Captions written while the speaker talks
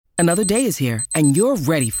Another day is here, and you're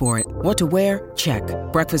ready for it. What to wear? Check.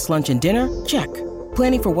 Breakfast, lunch, and dinner? Check.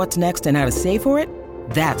 Planning for what's next and how to save for it?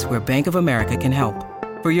 That's where Bank of America can help.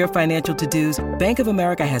 For your financial to-dos, Bank of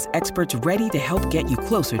America has experts ready to help get you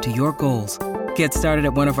closer to your goals. Get started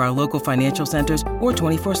at one of our local financial centers or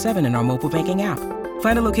 24/7 in our mobile banking app.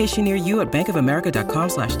 Find a location near you at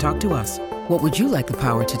bankofamerica.com/talktous. What would you like the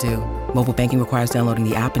power to do? Mobile banking requires downloading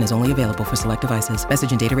the app and is only available for select devices.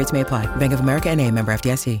 Message and data rates may apply. Bank of America N.A., member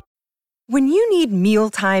FDIC. When you need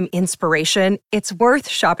mealtime inspiration, it's worth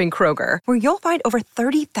shopping Kroger, where you'll find over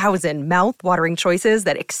 30,000 mouth-watering choices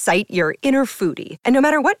that excite your inner foodie. And no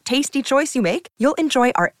matter what tasty choice you make, you'll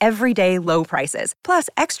enjoy our everyday low prices, plus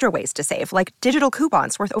extra ways to save, like digital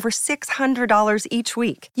coupons worth over $600 each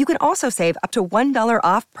week. You can also save up to $1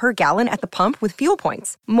 off per gallon at the pump with fuel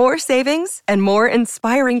points. More savings and more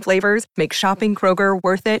inspiring flavors make shopping Kroger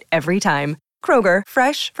worth it every time. Kroger,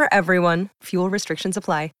 fresh for everyone. Fuel restrictions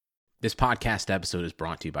apply. This podcast episode is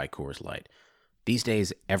brought to you by Coors Light. These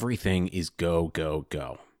days, everything is go, go,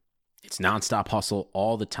 go. It's nonstop hustle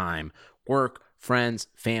all the time. Work, friends,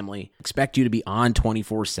 family, expect you to be on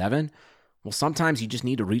 24/7. Well, sometimes you just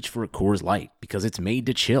need to reach for a Coors Light because it's made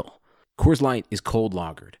to chill. Coors Light is cold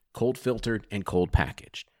lagered, cold filtered, and cold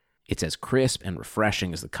packaged. It's as crisp and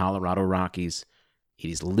refreshing as the Colorado Rockies. It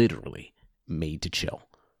is literally made to chill.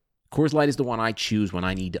 Coors Light is the one I choose when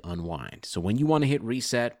I need to unwind. So when you want to hit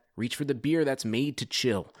reset, reach for the beer that's made to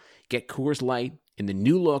chill. Get Coors Light in the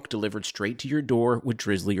new look delivered straight to your door with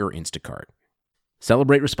Drizzly or Instacart.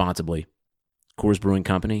 Celebrate responsibly. Coors Brewing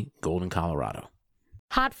Company, Golden, Colorado.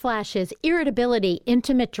 Hot flashes, irritability,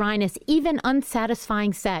 intimate dryness, even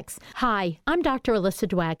unsatisfying sex. Hi, I'm Dr. Alyssa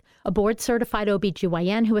Dweck, a board-certified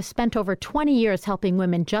OBGYN who has spent over 20 years helping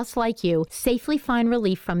women just like you safely find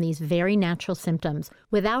relief from these very natural symptoms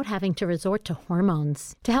without having to resort to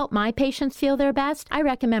hormones. To help my patients feel their best, I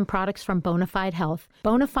recommend products from Bonafide Health.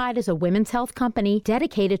 Bonafide is a women's health company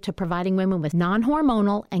dedicated to providing women with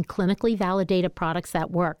non-hormonal and clinically validated products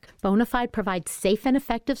that work. Bonafide provides safe and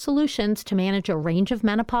effective solutions to manage a range of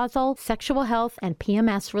menopausal, sexual health, and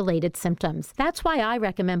PMS-related symptoms. That's why I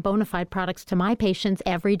recommend Bonafide products to my patients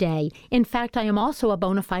every day. In fact, I am also a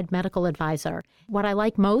Bonafide medical advisor. What I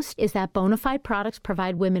like most is that Bonafide products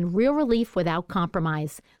provide women real relief without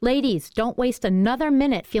compromise. Ladies, don't waste another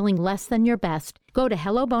minute feeling less than your best. Go to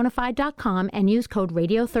hellobonafide.com and use code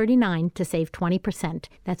radio39 to save 20%.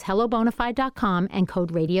 That's hellobonafide.com and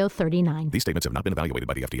code radio39. These statements have not been evaluated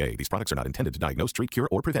by the FDA. These products are not intended to diagnose, treat, cure,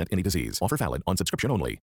 or prevent any disease. Offer valid on subscription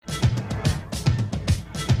only.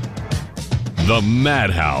 The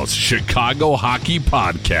Madhouse Chicago Hockey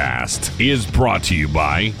Podcast is brought to you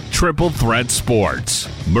by Triple Threat Sports,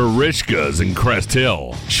 Marishka's in Crest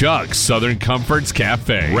Hill, Chuck's Southern Comforts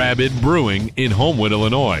Cafe, Rabid Brewing in Homewood,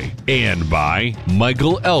 Illinois, and by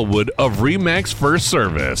Michael Elwood of Remax First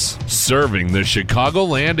Service, serving the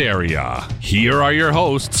Chicagoland area. Here are your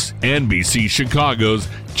hosts, NBC Chicago's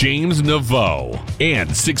James Naveau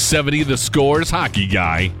and 670 The Score's hockey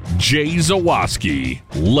guy, Jay Zawaski.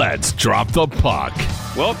 Let's drop the puck.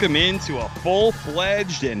 Welcome into a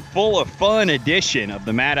full-fledged and full of fun edition of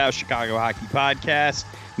the Madhouse Chicago Hockey Podcast.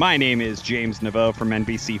 My name is James Naveau from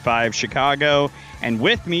NBC5 Chicago, and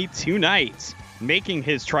with me tonight, making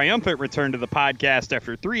his triumphant return to the podcast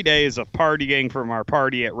after 3 days of partying from our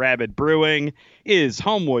party at Rabid Brewing, is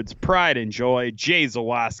Homewood's pride and joy, Jay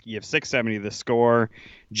Zawaski of 670 The Score.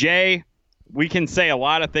 Jay, we can say a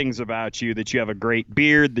lot of things about you, that you have a great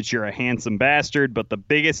beard, that you're a handsome bastard, but the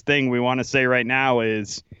biggest thing we want to say right now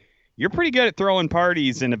is you're pretty good at throwing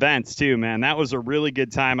parties and events too, man. That was a really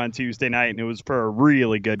good time on Tuesday night, and it was for a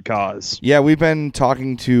really good cause. Yeah, we've been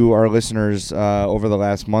talking to our listeners over the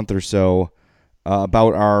last month or so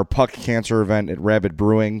about our Puck Cancer event at Rabid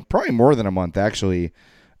Brewing, probably more than a month, actually.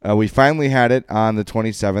 We finally had it on the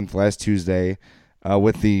 27th, last Tuesday,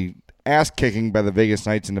 with the ass-kicking by the Vegas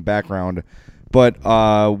Knights in the background. But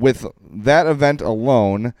with that event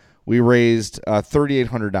alone, we raised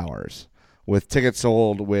 $3,800 with tickets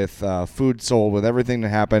sold, with food sold, with everything that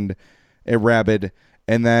happened at Rabid.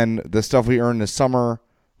 And then the stuff we earned this summer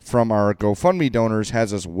from our GoFundMe donors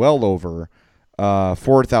has us well over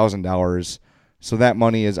 $4,000. So that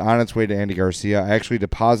money is on its way to Andy Garcia. I actually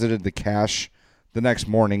deposited the cash the next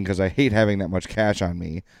morning because I hate having that much cash on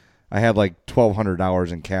me. I had like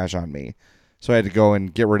 $1,200 in cash on me. So I had to go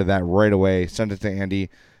and get rid of that right away, send it to Andy.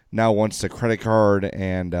 Now once the credit card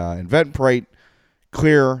and Eventbrite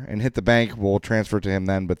clear and hit the bank, we'll transfer it to him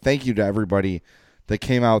then. But thank you to everybody that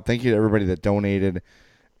came out. Thank you to everybody that donated.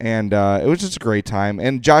 And it was just a great time.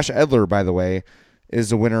 And Josh Edler, by the way, is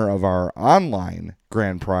the winner of our online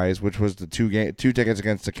grand prize, which was the two tickets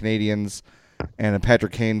against the Canadians and a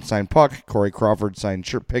Patrick Kane signed puck, Corey Crawford signed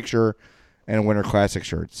shirt picture, and a Winter Classic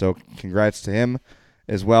shirt. So congrats to him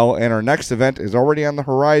as well. And our next event is already on the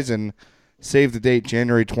horizon. Save the date,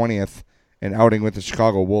 January 20th, an outing with the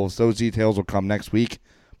Chicago Wolves. Those details will come next week,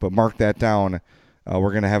 but mark that down.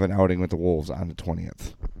 We're going to have an outing with the Wolves on the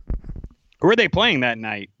 20th. Who are they playing that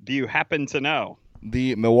night? Do you happen to know?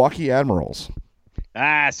 The Milwaukee Admirals.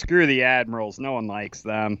 Screw the Admirals. No one likes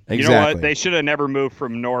them. Exactly. You know what? They should have never moved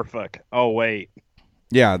from Norfolk. Oh, wait.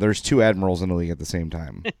 Yeah, there's two Admirals in the league at the same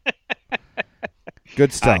time.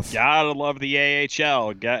 Good stuff. I gotta love the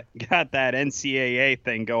AHL. Got that NCAA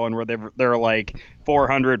thing going where they're like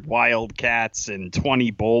 400 Wildcats and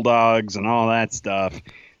 20 Bulldogs and all that stuff.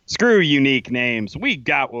 Screw unique names. We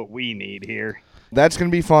got what we need here. That's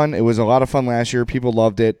going to be fun. It was a lot of fun last year. People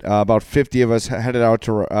loved it. About 50 of us headed out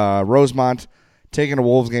to Rosemont, taking a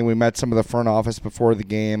Wolves game. We met some of the front office before the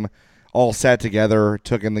game, all sat together,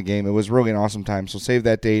 took in the game. It was really an awesome time. So save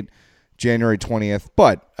that date, January 20th.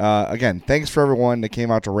 But, again, thanks for everyone that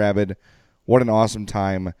came out to Rabid. What an awesome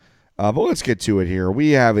time. But let's get to it here.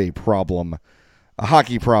 We have a problem, a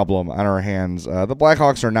hockey problem on our hands. The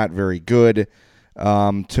Blackhawks are not very good.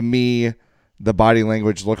 To me, the body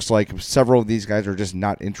language looks like several of these guys are just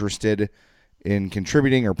not interested in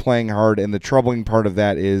contributing or playing hard, and the troubling part of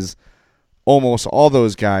that is almost all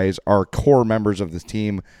those guys are core members of this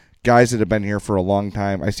team, guys that have been here for a long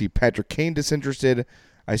time. I see Patrick Kane disinterested.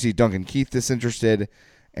 I see Duncan Keith disinterested,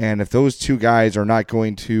 and if those two guys are not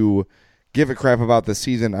going to give a crap about the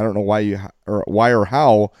season, I don't know why or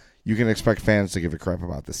how you can expect fans to give a crap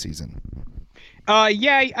about the season.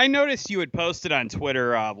 Yeah, I noticed you had posted on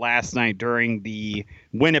Twitter last night during the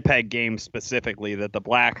Winnipeg game specifically that the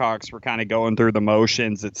Blackhawks were kind of going through the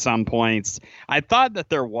motions at some points. I thought that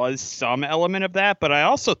there was some element of that, but I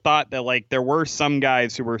also thought that like there were some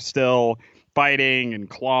guys who were still fighting and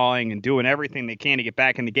clawing and doing everything they can to get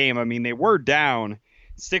back in the game. I mean, they were down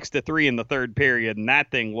 6-3 in the third period, and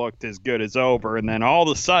that thing looked as good as over. And then all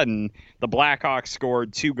of a sudden, the Blackhawks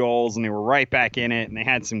scored 2 goals, and they were right back in it, and they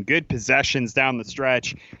had some good possessions down the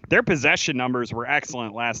stretch. Their possession numbers were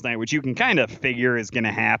excellent last night, which you can kind of figure is going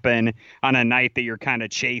to happen on a night that you're kind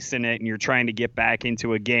of chasing it and you're trying to get back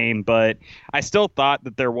into a game. But I still thought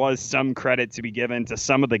that there was some credit to be given to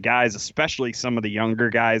some of the guys, especially some of the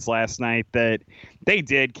younger guys last night, that they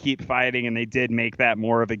did keep fighting and they did make that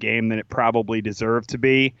more of a game than it probably deserved to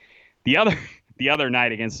be. The other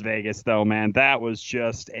night against Vegas, though, man, that was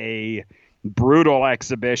just a brutal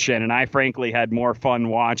exhibition, and I frankly had more fun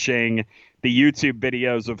watching the YouTube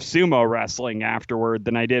videos of sumo wrestling afterward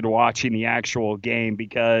than I did watching the actual game,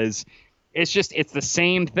 because it's the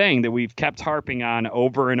same thing that we've kept harping on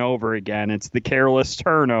over and over again. It's the careless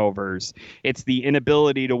turnovers. It's the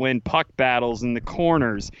inability to win puck battles in the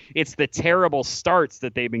corners. It's the terrible starts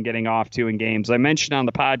that they've been getting off to in games. I mentioned on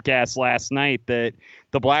the podcast last night that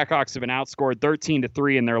the Blackhawks have been outscored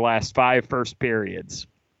 13-3 in their last 5 first periods.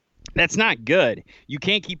 That's not good. You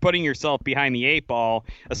can't keep putting yourself behind the 8 ball,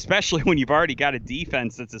 especially when you've already got a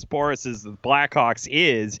defense that's as porous as the Blackhawks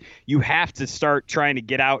is. You have to start trying to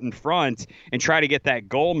get out in front and try to get that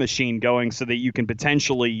goal machine going so that you can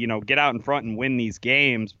potentially, get out in front and win these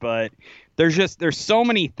games. But there's so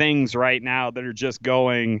many things right now that are just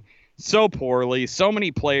going so poorly. So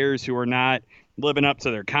many players who are not living up to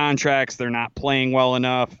their contracts. They're not playing well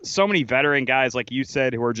enough. So many veteran guys, like you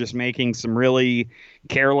said, who are just making some really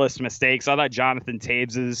careless mistakes. I thought Jonathan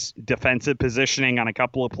Toews' defensive positioning on a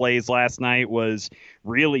couple of plays last night was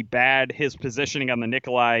really bad. His positioning on the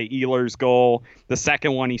Nikolai Ehlers goal, the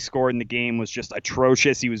second one he scored in the game, was just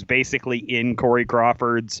atrocious. He was basically in Corey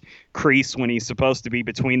Crawford's crease when he's supposed to be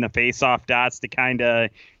between the face-off dots to kind of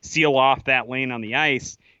seal off that lane on the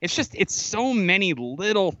ice. It's so many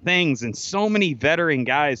little things and so many veteran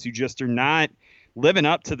guys who just are not living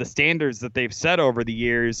up to the standards that they've set over the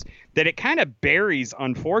years that it kind of buries,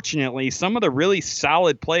 unfortunately, some of the really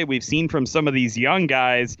solid play we've seen from some of these young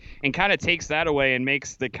guys and kind of takes that away and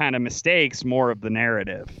makes the kind of mistakes more of the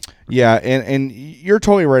narrative. Yeah, and you're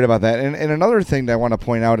totally right about that. And another thing that I want to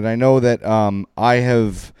point out, and I know that I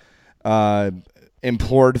have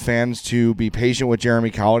implored fans to be patient with Jeremy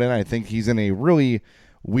Colliton. I think he's in a really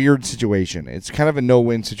weird situation. It's kind of a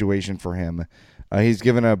no-win situation for him. He's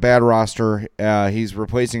given a bad roster. He's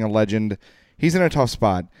replacing a legend. He's in a tough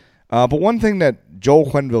spot. But one thing that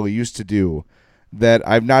Joel Quenneville used to do that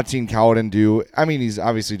I've not seen Colliton do, I mean, he's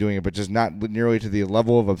obviously doing it, but just not nearly to the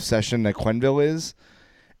level of obsession that Quenneville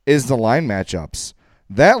is the line matchups.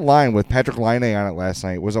 That line with Patrick Laine on it last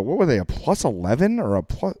night was what were they, a plus 11 or a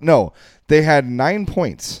plus? No, they had 9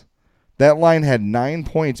 points. That line had 9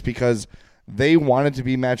 points because they wanted to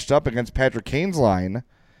be matched up against Patrick Kane's line,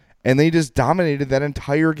 and they just dominated that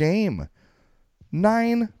entire game.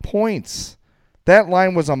 9 points. That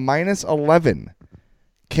line was a minus 11.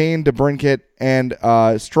 Kane, DeBrincat, and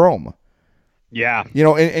Strome. Yeah. You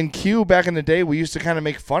know, in Q back in the day, we used to kind of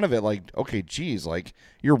make fun of it. Like, okay, geez, like,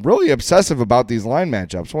 you're really obsessive about these line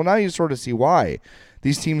matchups. Well, now you sort of see why.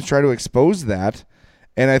 These teams try to expose that,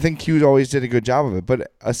 and I think Q always did a good job of it.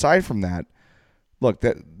 But aside from that, look,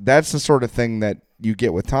 that's the sort of thing that you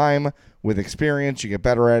get with time, with experience, you get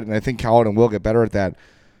better at it, and I think Kaladin will get better at that.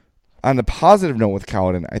 On the positive note with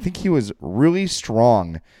Kaladin, I think he was really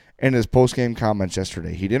strong in his post-game comments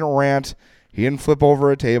yesterday. He didn't rant. He didn't flip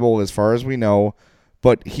over a table as far as we know.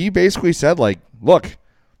 But he basically said, like, look,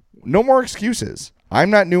 no more excuses. I'm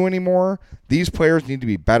not new anymore. These players need to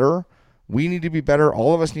be better. We need to be better.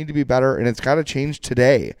 All of us need to be better, and it's got to change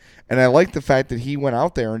today. And I like the fact that he went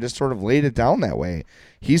out there and just sort of laid it down that way.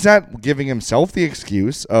 He's not giving himself the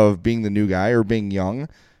excuse of being the new guy or being young.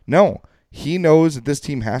 No, he knows that this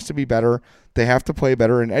team has to be better. They have to play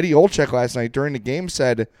better. And Eddie Olczyk last night during the game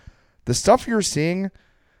said, the stuff you're seeing,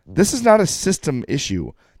 this is not a system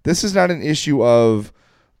issue. This is not an issue of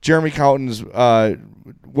Jeremy Colliton's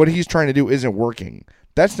what he's trying to do isn't working.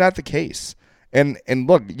 That's not the case. And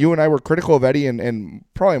look, you and I were critical of Eddie, and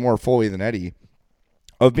probably more fully than Eddie,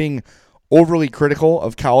 of being overly critical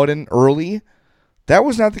of Kaladin early. That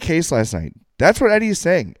was not the case last night. That's what Eddie is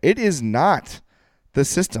saying. It is not the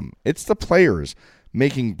system. It's the players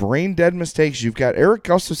making brain-dead mistakes. You've got Eric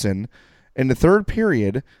Gustafsson in the third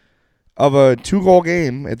period of a 2-goal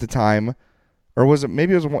game at the time, or was it,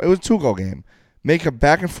 maybe it was a 2-goal game, make a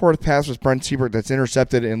back-and-forth pass with Brent Seabrook that's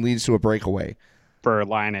intercepted and leads to a breakaway. For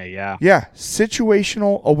Line A, yeah. Yeah,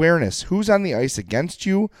 situational awareness. Who's on the ice against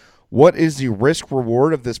you? What is the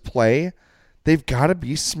risk-reward of this play? They've got to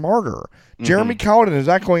be smarter. Jeremy Colliton is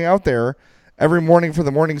not going out there every morning for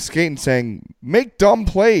the morning skate and saying, make dumb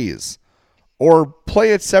plays or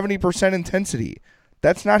play at 70% intensity.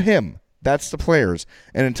 That's not him. That's the players.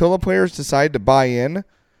 And until the players decide to buy in,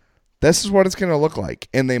 this is what it's going to look like.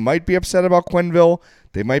 And they might be upset about Quenneville.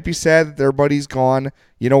 They might be sad that their buddy's gone.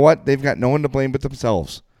 You know what? They've got no one to blame but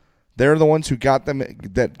themselves. They're the ones who got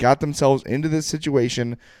themselves into this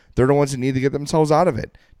situation. They're the ones that need to get themselves out of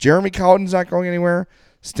it. Jeremy Colliton's not going anywhere.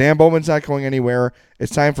 Stan Bowman's not going anywhere.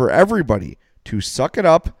 It's time for everybody to suck it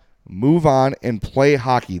up, move on, and play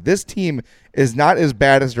hockey. This team is not as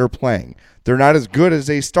bad as they're playing. They're not as good as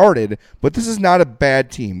they started, but this is not a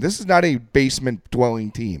bad team. This is not a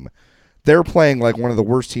basement-dwelling team. They're playing like one of the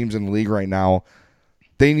worst teams in the league right now.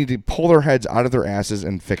 They need to pull their heads out of their asses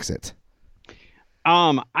and fix it.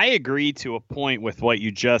 I agree to a point with what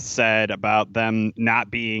you just said about them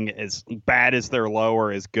not being as bad as their low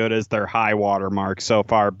or as good as their high water mark so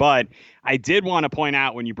far. But I did want to point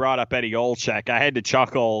out when you brought up Eddie Olczyk, I had to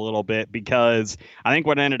chuckle a little bit because I think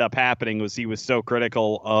what ended up happening was he was so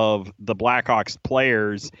critical of the Blackhawks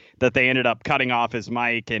players that they ended up cutting off his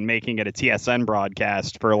mic and making it a TSN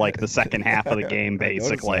broadcast for like the second half of the game,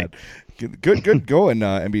 basically. Good going,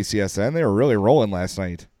 NBCSN. They were really rolling last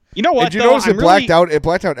night. You know what? Did you notice it blacked out? It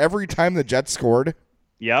blacked out every time the Jets scored.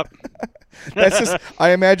 Yep. That's just. I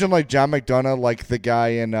imagine like John McDonough, like the guy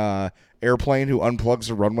in Airplane who unplugs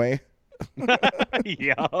the runway.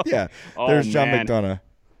 Yeah. There's John McDonough.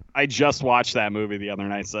 I just watched that movie the other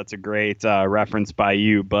night, so that's a great reference by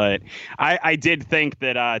you. But I did think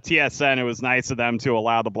that TSN, it was nice of them to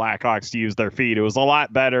allow the Blackhawks to use their feed. It was a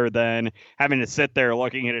lot better than having to sit there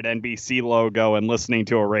looking at an NBC logo and listening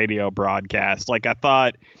to a radio broadcast. Like I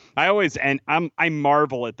thought, I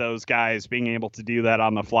marvel at those guys being able to do that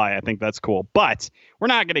on the fly. I think that's cool. But we're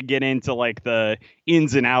not going to get into like the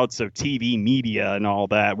ins and outs of TV media and all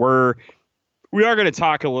that. We are going to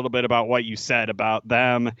talk a little bit about what you said about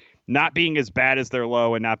them not being as bad as their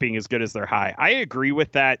low and not being as good as their high. I agree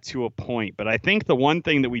with that to a point, but I think the one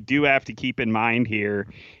thing that we do have to keep in mind here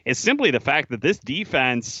is simply the fact that this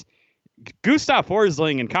defense, Gustav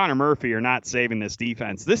Forsling and Connor Murphy are not saving this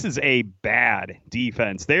defense. This is a bad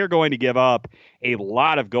defense. They are going to give up a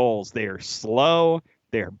lot of goals. They are slow.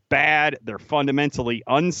 They're bad. They're fundamentally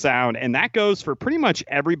unsound. And that goes for pretty much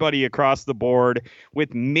everybody across the board,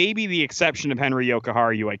 with maybe the exception of Henri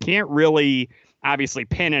Jokiharju. I can't really obviously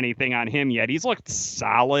pin anything on him yet. He's looked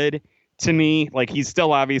solid to me. Like, he's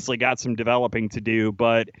still obviously got some developing to do.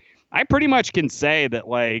 But I pretty much can say that,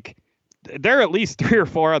 like, there are at least 3 or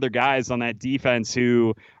 4 other guys on that defense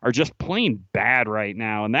who are just plain bad right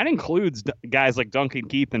now. And that includes guys like Duncan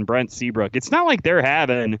Keith and Brent Seabrook. It's not like they're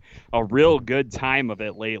having a real good time of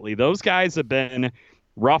it lately. Those guys have been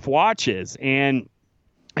rough watches. And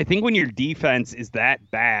I think when your defense is that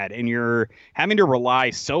bad and you're having to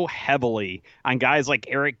rely so heavily on guys like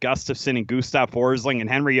Eric Gustafsson and Gustav Forsling and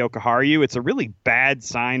Henry Jokiharju, it's a really bad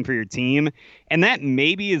sign for your team. And that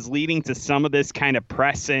maybe is leading to some of this kind of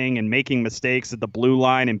pressing and making mistakes at the blue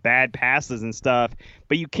line and bad passes and stuff.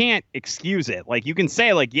 But you can't excuse it. Like, you can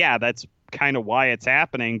say, like, yeah, that's kind of why it's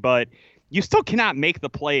happening, but you still cannot make the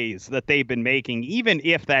plays that they've been making, even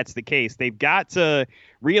if that's the case. They've got to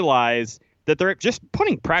realize that they're just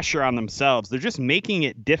putting pressure on themselves. They're just making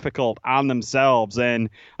it difficult on themselves. And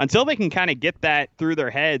until they can kind of get that through their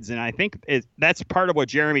heads, and I think that's part of what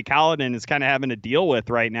Jeremy Colliton is kind of having to deal with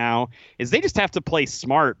right now, is they just have to play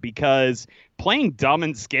smart, because playing dumb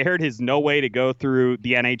and scared is no way to go through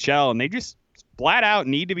the NHL. And they just flat out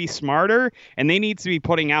need to be smarter, and they need to be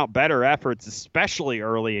putting out better efforts, especially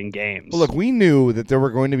early in games. Well, look, we knew that there were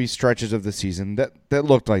going to be stretches of the season that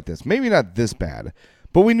looked like this. Maybe not this bad,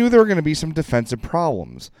 but we knew there were going to be some defensive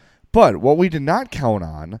problems. But what we did not count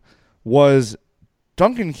on was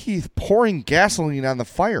Duncan Keith pouring gasoline on the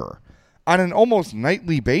fire on an almost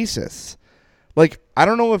nightly basis. Like, I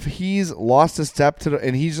don't know if he's lost a step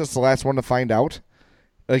and he's just the last one to find out.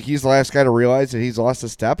 Like, he's the last guy to realize that he's lost a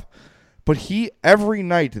step. But every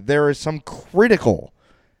night there is some critical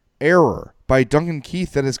error by Duncan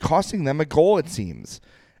Keith that is costing them a goal, it seems.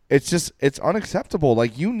 It's unacceptable.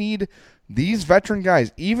 Like, you need these veteran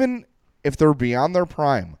guys, even if they're beyond their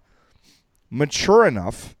prime, mature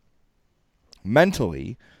enough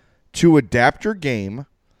mentally to adapt your game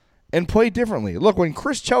and play differently. Look, when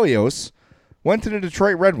Chris Chelios went to the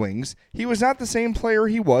Detroit Red Wings, he was not the same player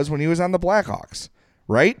he was when he was on the Blackhawks,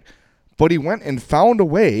 right? But he went and found a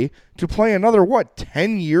way to play another,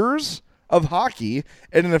 10 years of hockey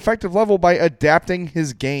at an effective level by adapting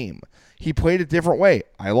his game. He played a different way.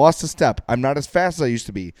 I lost a step. I'm not as fast as I used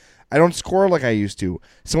to be. I don't score like I used to.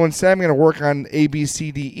 So instead, I'm going to work on A, B,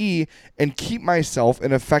 C, D, E and keep myself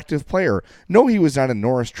an effective player. No, he was not a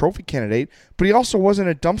Norris Trophy candidate, but he also wasn't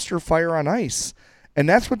a dumpster fire on ice. And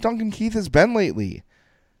that's what Duncan Keith has been lately.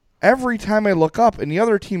 Every time I look up and the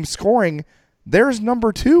other team's scoring, there's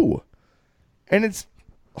number 2. And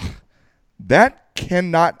that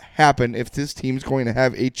cannot happen if this team's going to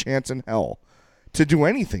have a chance in hell to do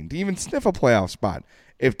anything, to even sniff a playoff spot.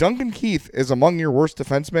 If Duncan Keith is among your worst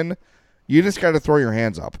defensemen, you just got to throw your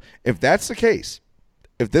hands up. If that's the case,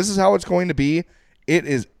 if this is how it's going to be, it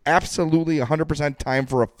is absolutely 100% time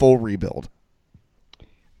for a full rebuild.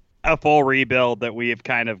 A full rebuild that we have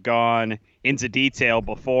kind of gone into detail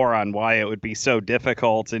before on why it would be so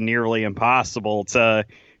difficult and nearly impossible to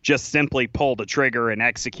just simply pull the trigger and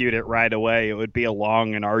execute it right away. It would be a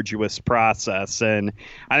long and arduous process. And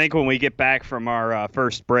I think when we get back from our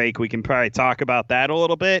first break, we can probably talk about that a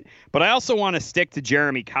little bit. But I also want to stick to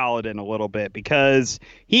Jeremy Colliton a little bit, because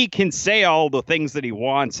he can say all the things that he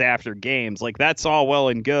wants after games. Like, that's all well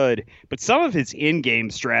and good. But some of his in-game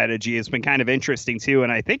strategy has been kind of interesting too.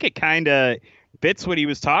 And I think it kind of fits what he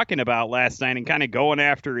was talking about last night and kind of going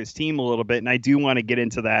after his team a little bit. And I do want to get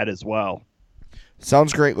into that as well.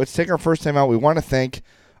 Sounds great. Let's take our first time out. We want to thank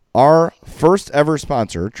our first ever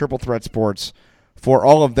sponsor, Triple Threat Sports, for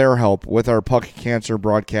all of their help with our Puck Cancer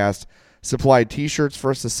broadcast. Supplied T-shirts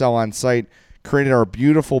for us to sell on site, created our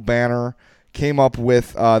beautiful banner, came up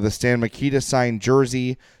with the Stan Mikita signed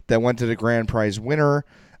jersey that went to the grand prize winner.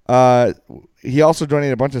 He also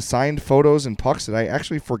donated a bunch of signed photos and pucks that I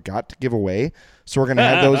actually forgot to give away. So we're going to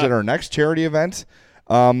have those at our next charity event.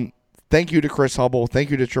 Thank you to Chris Hubble.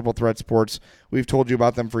 Thank you to Triple Threat Sports. We've told you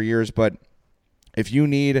about them for years, but if you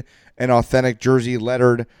need an authentic jersey,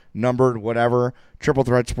 lettered, numbered, whatever, Triple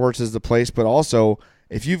Threat Sports is the place. But also,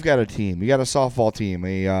 if you've got a team, you got a softball team,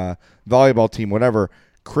 a volleyball team, whatever,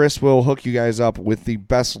 Chris will hook you guys up with the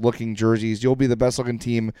best-looking jerseys. You'll be the best-looking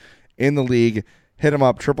team in the league. Hit him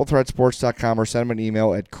up, triplethreatsports.com, or send him an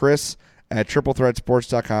email at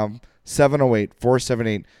chris@triplethreatsports.com,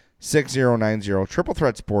 708-478-6090. Triple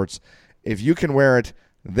Threat Sports. If you can wear it,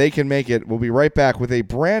 they can make it. We'll be right back with a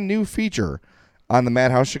brand new feature on the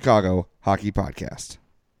Madhouse Chicago Hockey Podcast.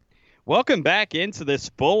 Welcome back into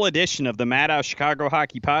this full edition of the Madhouse Chicago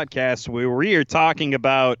Hockey Podcast, where we are talking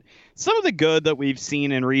about some of the good that we've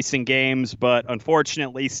seen in recent games, but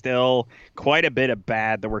unfortunately still quite a bit of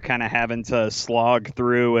bad that we're kind of having to slog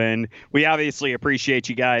through. And we obviously appreciate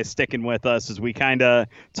you guys sticking with us as we kind of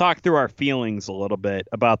talk through our feelings a little bit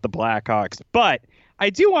about the Blackhawks. But I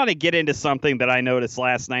do want to get into something that I noticed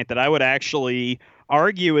last night that I would actually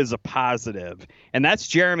argue is a positive, and that's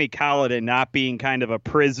Jeremy Colliton not being kind of a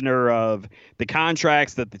prisoner of the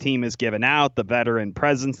contracts that the team has given out, the veteran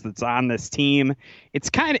presence that's on this team.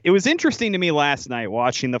 It was interesting to me last night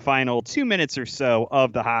watching the final 2 minutes or so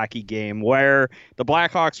of the hockey game where the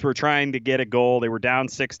Blackhawks were trying to get a goal. They were down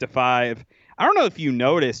 6-5. I don't know if you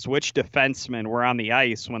noticed which defensemen were on the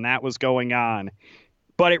ice when that was going on,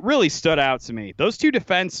 but it really stood out to me. Those two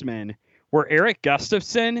defensemen were Eric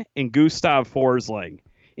Gustafsson and Gustav Forsling.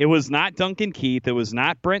 It was not Duncan Keith. It was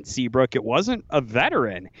not Brent Seabrook. It wasn't a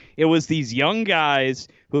veteran. It was these young guys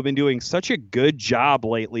who have been doing such a good job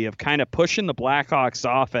lately of kind of pushing the Blackhawks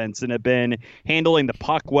offense and have been handling the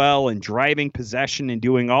puck well and driving possession and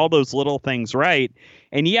doing all those little things right.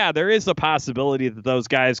 And yeah, there is a possibility that those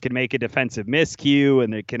guys can make a defensive miscue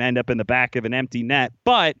and it can end up in the back of an empty net.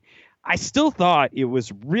 But I still thought it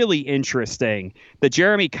was really interesting that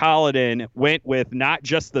Jeremy Colliton went with not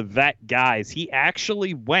just the vet guys. He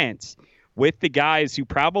actually went with the guys who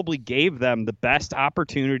probably gave them the best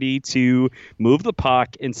opportunity to move the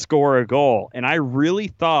puck and score a goal. And I really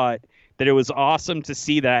thought that it was awesome to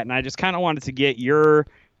see that. And I just kind of wanted to get your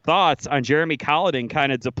thoughts on Jeremy Colliton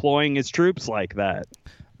kind of deploying his troops like that.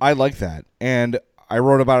 I like that. And I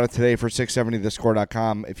wrote about it today for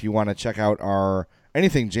 670thescore.com. If you want to check out our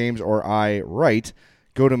anything James or I write,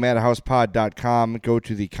 go to madhousepod.com, go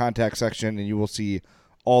to the contact section, and you will see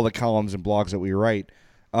all the columns and blogs that we write.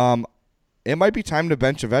 It might be time to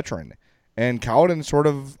bench a veteran. And Colliton sort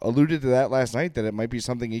of alluded to that last night, that it might be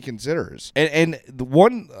something he considers. And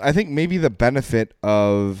I think maybe one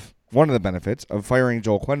of the benefits of firing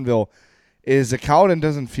Joel Quenneville is that Colliton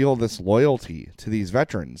doesn't feel this loyalty to these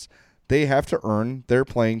veterans. They have to earn their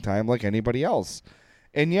playing time like anybody else.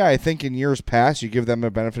 And yeah, I think in years past you give them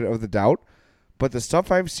a benefit of the doubt. But the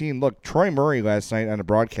stuff I've seen, look, Troy Murray last night on a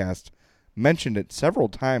broadcast mentioned it several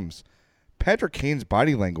times. Patrick Kane's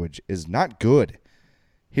body language is not good.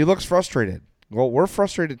 He looks frustrated. Well, we're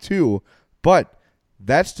frustrated too, but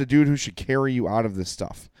that's the dude who should carry you out of this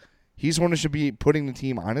stuff. He's one who should be putting the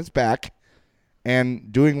team on his back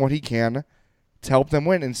and doing what he can to help them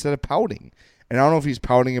win instead of pouting. And I don't know if he's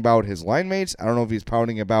pouting about his line mates. I don't know if he's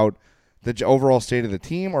pouting about the overall state of the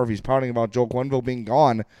team, or if he's pouting about Joel Quenneville being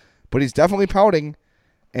gone, but he's definitely pouting,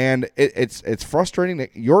 and it's frustrating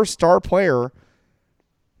that your star player,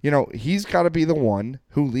 he's got to be the one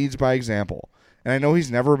who leads by example. And I know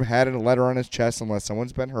he's never had a letter on his chest unless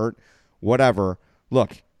someone's been hurt, whatever.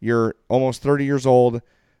 Look, you're almost 30 years old.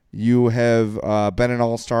 You have been an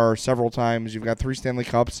all-star several times. You've got 3 Stanley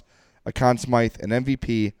Cups, a Conn Smythe, an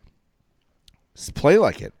MVP. Just play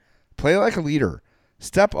like it. Play like a leader.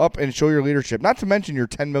 Step up and show your leadership, not to mention your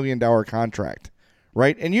 $10 million contract,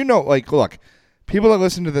 right? And look, people that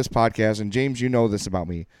listen to this podcast, and James, you know this about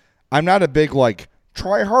me, I'm not a big,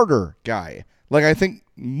 try harder guy. I think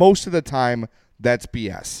most of the time that's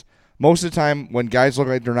BS. Most of the time when guys look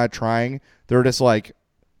like they're not trying, they're just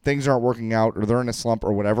things aren't working out or they're in a slump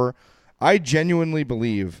or whatever. I genuinely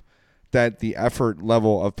believe that the effort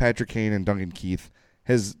level of Patrick Kane and Duncan Keith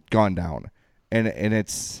has gone down. And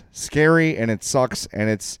it's scary, and it sucks, and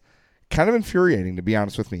it's kind of infuriating, to be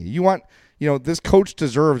honest with me. This coach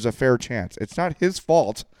deserves a fair chance. It's not his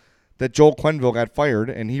fault that Joel Quenneville got fired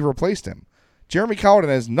and he replaced him. Jeremy Colliton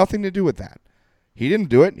has nothing to do with that. He didn't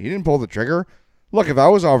do it. He didn't pull the trigger. Look, if I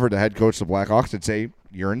was offered to head coach the Blackhawks, I'd say,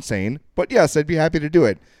 you're insane. But yes, I'd be happy to do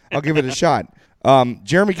it. I'll give it a shot.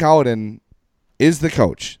 Jeremy Colliton is the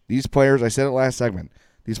coach. These players, I said it last segment,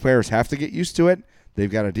 these players have to get used to it. They've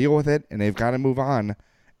got to deal with it, and they've got to move on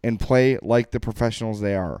and play like the professionals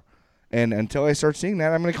they are. And until I start seeing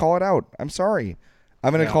that, I'm going to call it out. I'm sorry.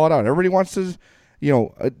 I'm going to call it out. Everybody wants to,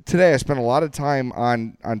 today I spent a lot of time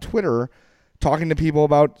on Twitter talking to people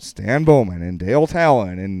about Stan Bowman and Dale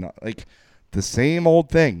Talon and the same old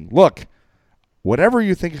thing. Look, whatever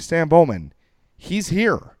you think of Stan Bowman, he's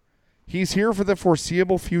here. He's here for the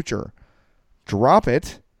foreseeable future. Drop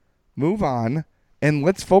it, move on, and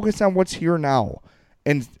let's focus on what's here now.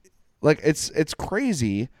 And it's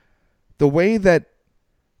crazy the way that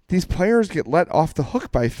these players get let off the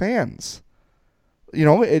hook by fans.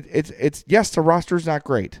 It's yes, the roster's not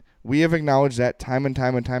great. We have acknowledged that time and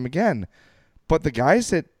time and time again. But the guys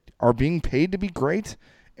that are being paid to be great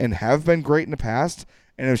and have been great in the past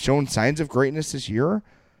and have shown signs of greatness this year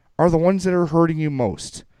are the ones that are hurting you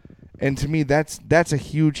most. And to me, that's a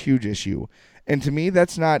huge, huge issue. And to me,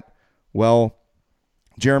 that's not,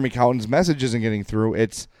 Jeremy Colliton's message isn't getting through.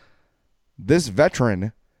 It's this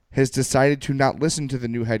veteran has decided to not listen to the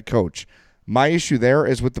new head coach. My issue there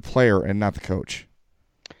is with the player and not the coach.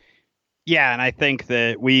 Yeah, and I think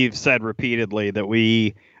that we've said repeatedly that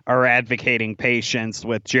we are advocating patience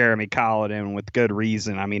with Jeremy Colliton with good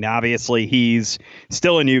reason. I mean, obviously he's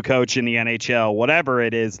still a new coach in the NHL, whatever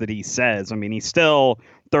it is that he says. I mean, he's still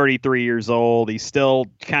 33 years old. He's still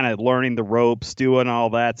kind of learning the ropes, doing all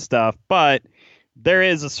that stuff. But there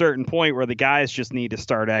is a certain point where the guys just need to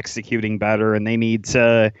start executing better, and they need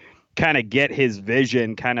to kind of get his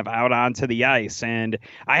vision kind of out onto the ice. And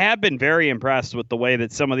I have been very impressed with the way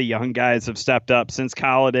that some of the young guys have stepped up since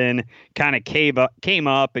Colliton kind of came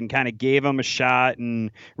up and kind of gave him a shot and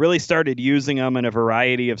really started using them in a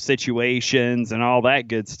variety of situations and all that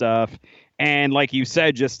good stuff. And like you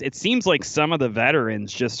said, just it seems like some of the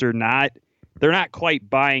veterans just are not they're not quite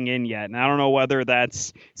buying in yet. And I don't know whether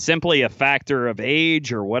that's simply a factor of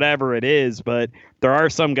age or whatever it is, but there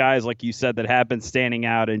are some guys, like you said, that have been standing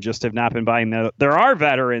out and just have not been buying. There are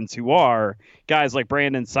veterans who are. Guys like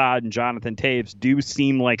Brandon Saad and Jonathan Toews do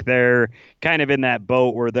seem like they're kind of in that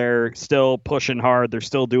boat where they're still pushing hard. They're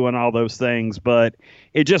still doing all those things, but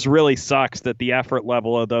it just really sucks that the effort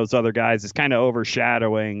level of those other guys is kind of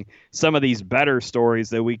overshadowing some of these better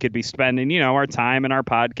stories that we could be spending, our time in our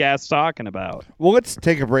podcast talking about. Well, let's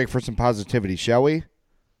take a break for some positivity, shall we?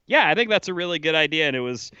 Yeah, I think that's a really good idea. And it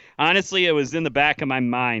was in the back of my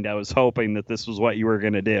mind. I was hoping that this was what you were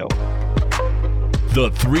going to do. The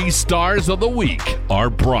 3 stars of the week are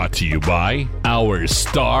brought to you by our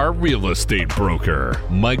star real estate broker,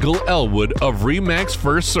 Michael Elwood of RE/MAX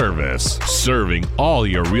First Service, serving all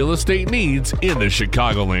your real estate needs in the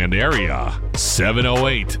Chicagoland area.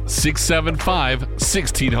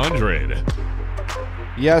 708-675-1600.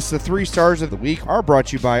 Yes, the 3 stars of the week are brought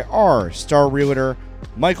to you by our star realtor,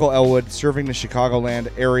 Michael Elwood, serving the Chicagoland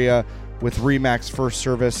area with RE/MAX First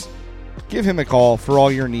Service. Give him a call for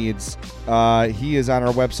all your needs. He is on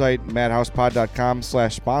our website,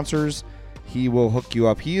 madhousepod.com/sponsors. He will hook you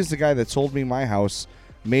up. He is the guy that sold me my house,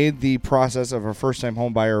 made the process of a first-time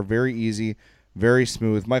home buyer very easy, very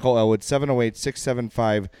smooth. Michael Elwood,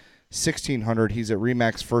 708-675-1600. He's at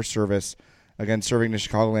RE/MAX First Service, again, serving the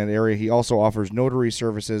Chicagoland area. He also offers notary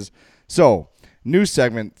services. So, new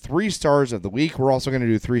segment, 3 stars of the week. We're also going to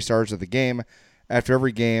do 3 stars of the game after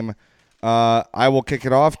every game. I will kick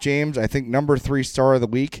it off, James. I think number 3 star of the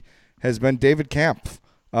week has been David Kampf.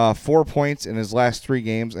 4 points in his last 3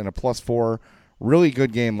 games and a +4. Really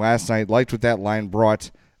good game last night. Liked what that line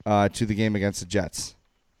brought to the game against the Jets.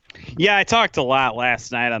 Yeah, I talked a lot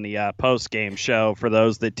last night on the post-game show for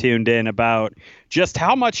those that tuned in about just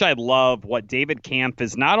how much I love what David Kampf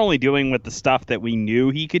is not only doing with the stuff that we knew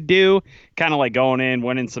he could do, kind of like going in,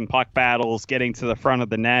 winning some puck battles, getting to the front of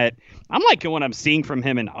the net. I'm liking what I'm seeing from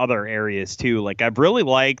him in other areas too. Like I've really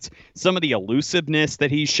liked some of the elusiveness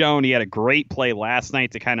that he's shown. He had a great play last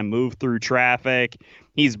night to kind of move through traffic.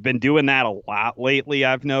 He's been doing that a lot lately,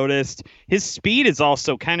 I've noticed. His speed is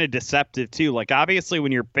also kind of deceptive, too. Like, obviously,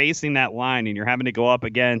 when you're facing that line and you're having to go up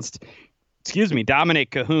against,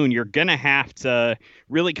 Dominic Cahoon, you're going to have to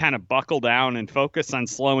really kind of buckle down and focus on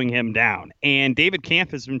slowing him down. And David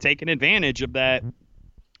Kampf has been taking advantage of that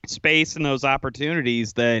space and those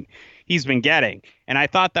opportunities that he's been getting. And I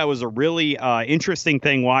thought that was a really interesting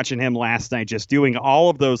thing watching him last night, just doing all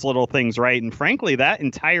of those little things right. And frankly, that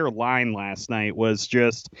entire line last night was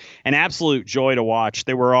just an absolute joy to watch.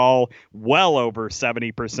 They were all well over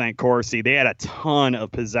 70% Corsi. They had a ton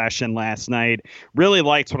of possession last night. Really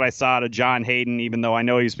liked what I saw out of John Hayden, even though I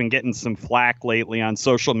know he's been getting some flack lately on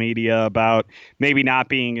social media about maybe not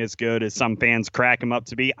being as good as some fans crack him up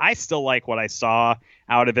to be. I still like what I saw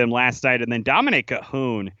out of him last night. And then Dominic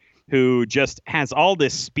Cahoon, who just has all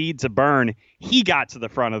this speed to burn, he got to the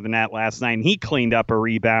front of the net last night and he cleaned up a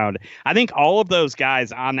rebound. I think all of those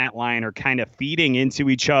guys on that line are kind of feeding into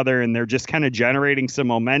each other and they're just kind of generating some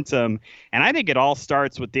momentum. And I think it all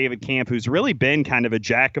starts with David Kampf, who's really been kind of a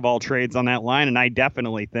jack of all trades on that line. And I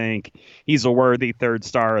definitely think he's a worthy 3rd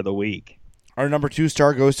star of the week. Our number 2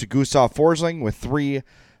 star goes to Gustav Forsling with 3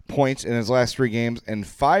 points in his last 3 games and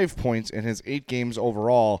 5 points in his 8 games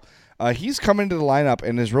overall. He's come into the lineup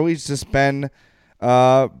and has really just been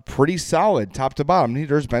pretty solid top to bottom.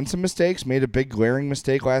 There's been some mistakes, made a big glaring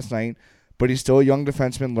mistake last night, but he's still a young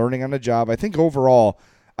defenseman learning on the job. I think overall,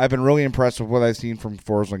 I've been really impressed with what I've seen from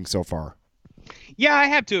Forsling so far. Yeah, I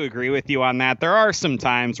have to agree with you on that. There are some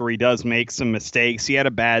times where he does make some mistakes. He had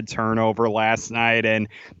a bad turnover last night, and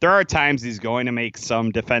there are times he's going to make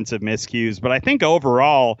some defensive miscues. But I think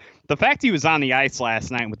overall, the fact he was on the ice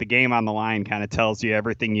last night with the game on the line kind of tells you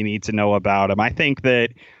everything you need to know about him. I think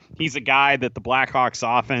that he's a guy that the Blackhawks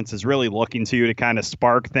offense is really looking to kind of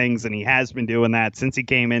spark things, and he has been doing that since he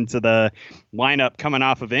came into the lineup coming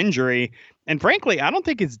off of injury. And frankly, I don't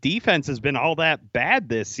think his defense has been all that bad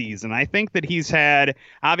this season. I think that he's had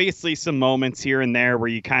obviously some moments here and there where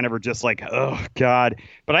you kind of are just like, oh, God.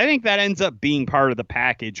 But I think that ends up being part of the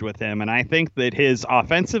package with him. And I think that his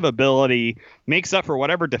offensive ability makes up for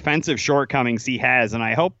whatever defensive shortcomings he has. And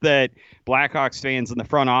I hope that Blackhawks fans in the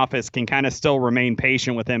front office can kind of still remain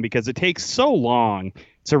patient with him, because it takes so long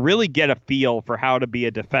to really get a feel for how to be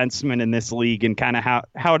a defenseman in this league and kind of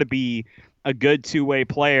how to be a good two-way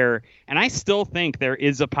player. And I still think there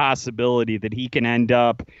is a possibility that he can end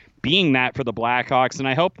up being that for the Blackhawks. And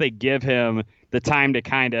I hope they give him the time to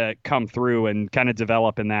kind of come through and kind of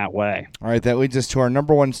develop in that way. All right, that leads us to our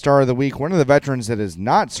number one star of the week. One of the veterans that has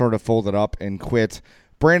not sort of folded up and quit,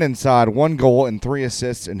 Brandon Saad, 1 goal and 3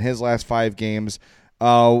 assists in his last 5 games.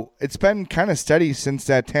 It's been kind of steady since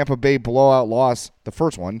that Tampa Bay blowout loss, the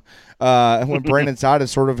first one, when Brandon Saad has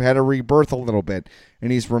sort of had a rebirth a little bit.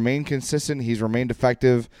 And he's remained consistent. He's remained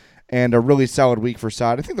effective, and a really solid week for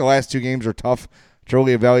Saad. I think the last 2 games are tough to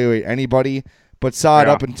really evaluate anybody, but Saad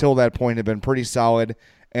up until that point had been pretty solid,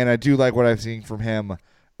 and I do like what I've seen from him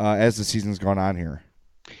as the season's gone on here.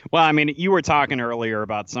 Well, I mean, you were talking earlier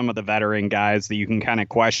about some of the veteran guys that you can kind of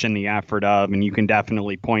question the effort of, and you can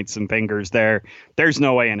definitely point some fingers there. There's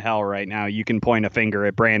no way in hell right now you can point a finger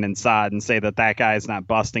at Brandon Saad and say that that guy is not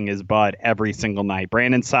busting his butt every single night.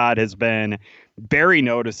 Brandon Saad has been very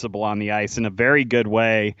noticeable on the ice in a very good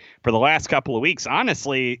way for the last couple of weeks.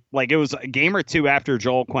 Honestly, like, it was a game or two after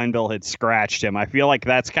Joel Quenneville had scratched him. I feel like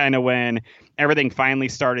that's kind of when everything finally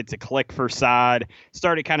started to click for Saad,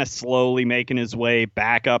 started kind of slowly making his way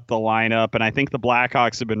back up the lineup. And I think the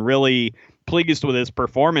Blackhawks have been really pleased with his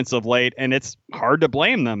performance of late, and it's hard to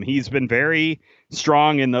blame them. He's been very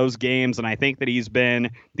strong in those games, and I think that he's been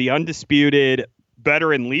the undisputed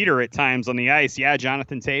veteran leader at times on the ice. Yeah,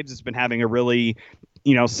 Jonathan Toews has been having a really,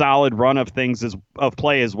 solid run of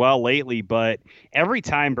play as well lately. But every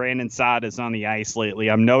time Brandon Saad is on the ice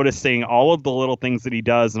lately, I'm noticing all of the little things that he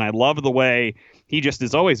does. And I love the way he just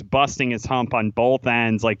is always busting his hump on both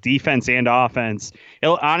ends, like defense and offense. It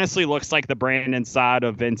honestly looks like the Brandon Saad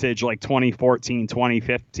of vintage, like 2014,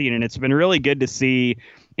 2015. And it's been really good to see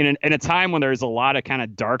in a time when there's a lot of kind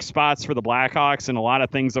of dark spots for the Blackhawks and a lot of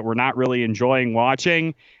things that we're not really enjoying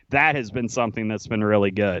watching. That has been something that's been really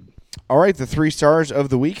good. All right, the 3 stars of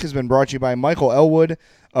the week has been brought to you by Michael Elwood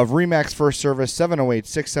of Remax First Service,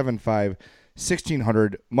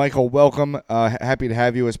 708-675-1600. Michael, welcome. Happy to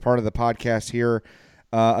have you as part of the podcast here.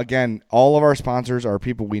 Again, all of our sponsors are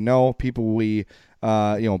people we know, people we,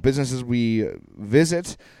 businesses we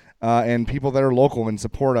visit, and people that are local and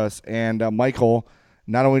support us. And Michael,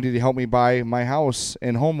 not only did he help me buy my house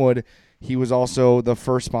in Homewood, he was also the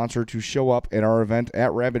first sponsor to show up at our event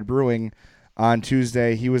at Rabid Brewing on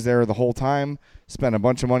Tuesday. He was there the whole time, spent a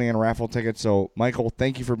bunch of money on raffle tickets. So, Michael,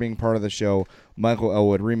 thank you for being part of the show. Michael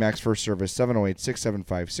Elwood, Remax First Service,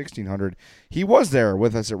 708-675-1600. He was there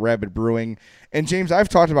with us at Rabid Brewing. And, James, I've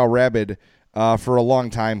talked about Rabid for a long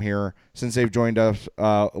time here since they've joined us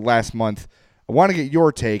last month. I want to get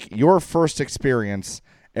your take, your first experience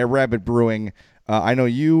at Rabid Brewing. I know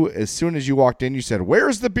you, as soon as you walked in, you said,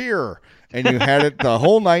 "Where's the beer?" And you had it the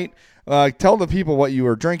whole night. Tell the people what you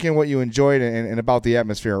were drinking, what you enjoyed, and about the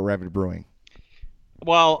atmosphere at Rabid Brewing.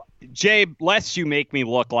 Well, Jay, lest you make me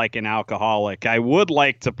look like an alcoholic, I would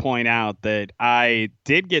like to point out that I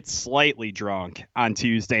did get slightly drunk on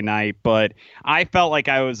Tuesday night, but I felt like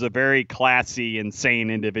I was a very classy and sane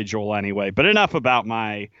individual anyway. But enough about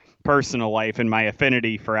my personal life and my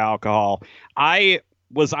affinity for alcohol. I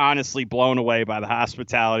was honestly blown away by the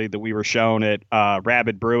hospitality that we were shown at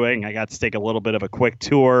Rabid Brewing. I got to take a little bit of a quick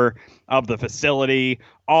tour of the facility.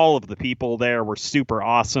 All of the people there were super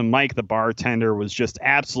awesome. Mike, the bartender, was just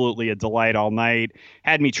absolutely a delight all night.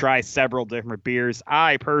 Had me try several different beers.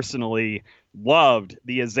 I personally loved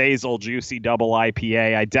the Azazel Juicy Double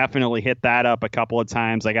IPA. I definitely hit that up a couple of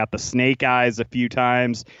times. I got the Snake Eyes a few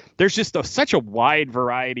times. There's just such a wide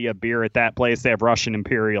variety of beer at that place. They have Russian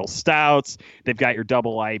Imperial Stouts. They've got your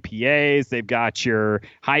double IPAs. They've got your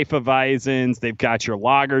Hefeweizens. They've got your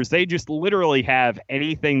lagers. They just literally have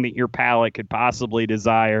anything that your palate could possibly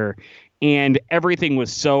desire. And everything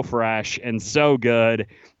was so fresh and so good.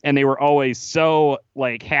 And they were always so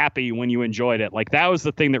happy when you enjoyed it. That was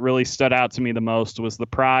the thing that really stood out to me the most, was the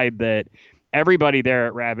pride that everybody there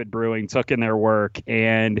at Rabid Brewing took in their work.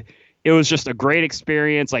 And it was just a great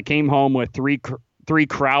experience. I came home with three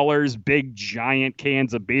Crowlers, big giant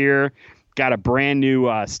cans of beer, got a brand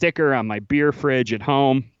new sticker on my beer fridge at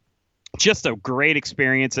home. Just a great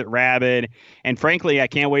experience at Rabid. And frankly, I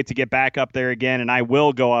can't wait to get back up there again. And I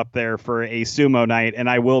will go up there for a sumo night. And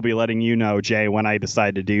I will be letting you know, Jay, when I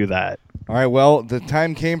decide to do that. All right, well, the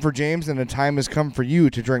time came for James, and the time has come for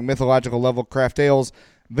you to drink mythological level craft ales.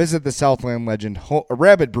 Visit the Southland legend,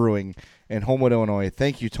 Rabid Brewing in Homewood, Illinois.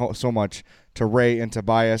 Thank you so much to Ray and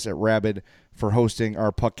Tobias at Rabid for hosting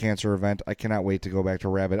our Puck Cancer event. I cannot wait to go back to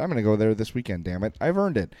Rabid. I'm going to go there this weekend, damn it. I've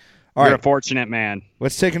earned it. All You're right, a fortunate man.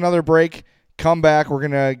 let's take another break. Come back. We're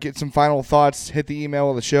going to get some final thoughts, hit the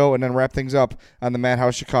email of the show, and then wrap things up on the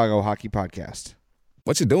Madhouse Chicago Hockey Podcast.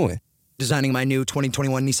 What you doing? Designing my new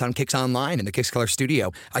 2021 Nissan Kicks Online in the Kicks Color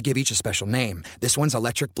Studio. I give each a special name. This one's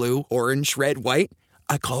electric blue, orange, red, white.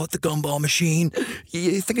 I call it the Gumball Machine.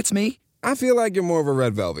 You think it's me? I feel like you're more of a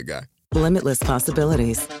Red Velvet guy. Limitless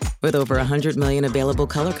possibilities. With over 100 million available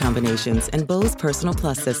color combinations and Bose Personal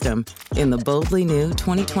Plus system in the boldly new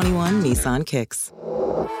 2021 Nissan Kicks.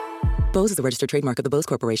 Bose is a registered trademark of the Bose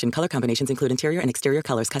Corporation. Color combinations include interior and exterior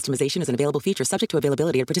colors. Customization is an available feature subject to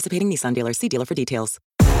availability at participating Nissan dealers. See dealer for details.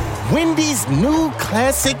 Wendy's new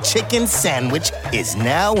classic chicken sandwich is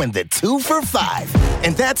now in the 2 for $5.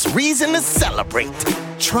 And that's reason to celebrate.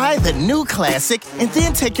 Try the new classic and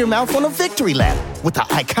then take your mouth on a victory lap with the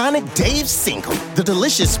iconic Dave's Single, the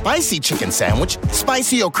delicious spicy chicken sandwich,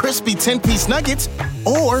 spicy or crispy 10-piece nuggets,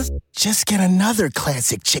 or just get another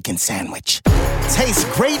classic chicken sandwich. Taste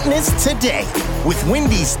greatness today with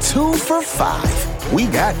Wendy's 2 for $5. We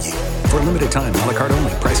got you. For a limited time, a la carte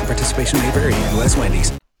only. Price and participation may vary. U.S.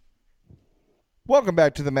 Wendy's. Welcome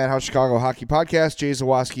back to the Madhouse Chicago Hockey Podcast. Jay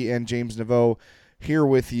Zawaski and James Naveau here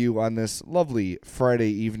with you on this lovely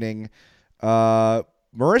Friday evening.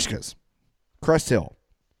 Merichka's, Crest Hill,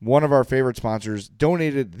 one of our favorite sponsors,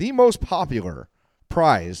 donated the most popular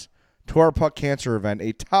prize to our Puck Cancer event,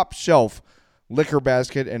 a top shelf liquor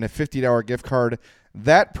basket and a $50 gift card.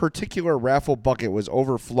 That particular raffle bucket was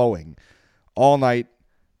overflowing all night.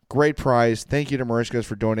 Great prize. Thank you to Merichka's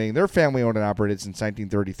for donating. They're family owned and operated since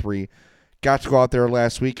 1933. Got to go out there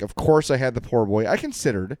last week. Of course, I had the poor boy. I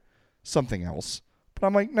considered something else, but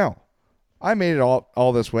I'm like, no. I made it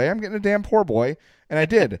all this way. I'm getting a damn poor boy, and I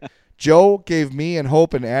did. Joe gave me and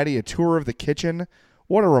Hope and Addie a tour of the kitchen.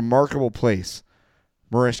 What a remarkable place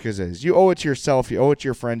Merichka's is. You owe it to yourself. You owe it to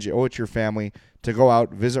your friends. You owe it to your family to go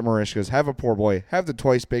out, visit Merichka's, have a poor boy, have the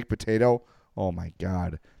twice baked potato. Oh, my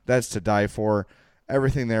God. That's to die for.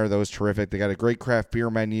 Everything there, though, is terrific. They got a great craft beer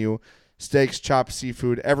menu, steaks, chopped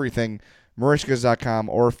seafood, everything. Merichkas.com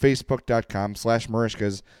or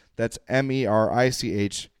Facebook.com/Merichkas. That's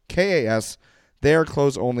MERICHKAS. They are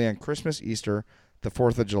closed only on Christmas, Easter, the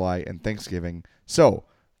 4th of July, and Thanksgiving. So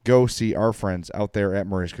go see our friends out there at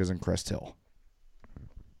Merichkas in Crest Hill.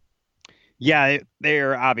 Yeah,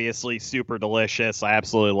 they're obviously super delicious. I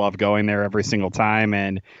absolutely love going there every single time.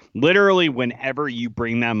 And literally whenever you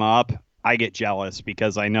bring them up, I get jealous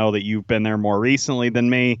because I know that you've been there more recently than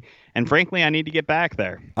me. And frankly, I need to get back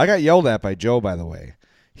there. I got yelled at by Joe, by the way.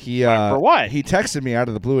 For what? He texted me out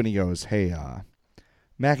of the blue and he goes, hey,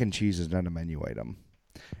 mac and cheese is not a menu item.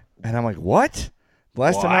 And I'm like, what? The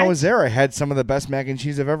last time I was there, I had some of the best mac and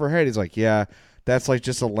cheese I've ever had. He's like, yeah, that's like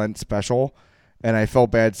just a Lent special. And I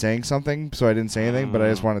felt bad saying something, so I didn't say anything. But I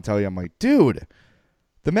just want to tell you, I'm like, dude,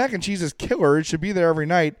 the mac and cheese is killer. It should be there every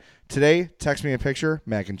night. Today, text me a picture,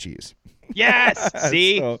 mac and cheese. Yes.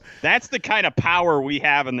 See, that's the kind of power we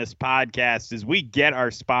have in this podcast is we get our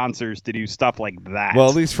sponsors to do stuff like that. Well,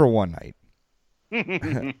 at least for one night.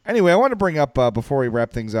 Anyway, I want to bring up before we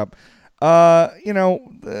wrap things up, it's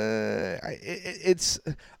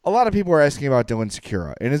a lot of people are asking about Dylan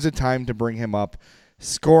Sikura. And is it time to bring him up?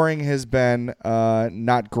 Scoring has been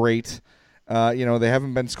not great. They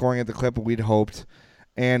haven't been scoring at the clip we'd hoped.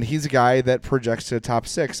 And he's a guy that projects to the top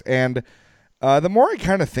 6. And the more I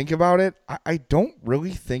kind of think about it, I don't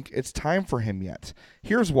really think it's time for him yet.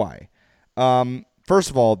 Here's why. First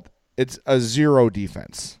of all, it's a 0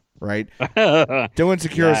 defense, right? Dylan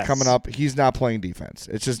Sikura is coming up. He's not playing defense.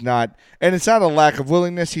 It's just not, and it's not a lack of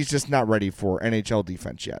willingness. He's just not ready for NHL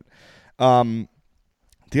defense yet. The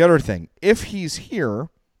other thing, if he's here,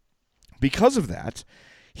 because of that,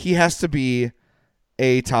 he has to be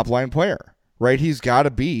a top-line player, right? He's got to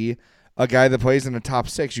be a guy that plays in the top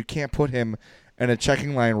 6. You can't put him in a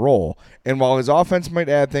checking line role. And while his offense might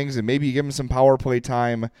add things and maybe you give him some power play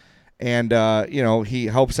time and, he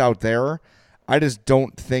helps out there, I just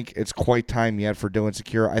don't think it's quite time yet for Dylan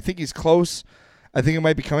Sikura. I think he's close. I think it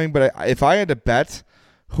might be coming. But if I had to bet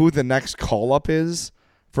who the next call-up is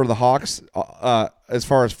for the Hawks as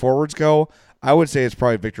far as forwards go, I would say it's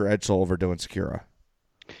probably Victor Edsel over Dylan Sikura.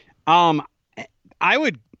 I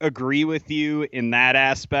would agree with you in that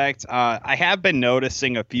aspect. I have been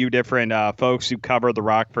noticing a few different folks who cover the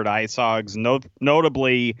Rockford Ice Hogs,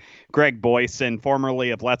 notably Greg Boyson,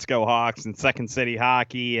 formerly of Let's Go Hawks and Second City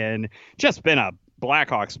Hockey, and just been a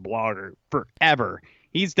Blackhawks blogger forever.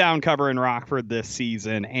 He's down covering Rockford this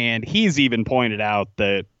season, and he's even pointed out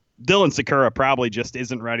that Dylan Sikura probably just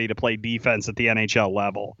isn't ready to play defense at the NHL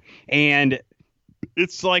level. And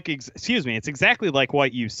it's like, it's exactly like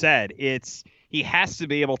what you said. He has to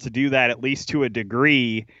be able to do that at least to a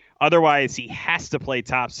degree. Otherwise, he has to play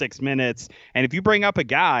top 6 minutes. And if you bring up a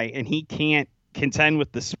guy and he can't contend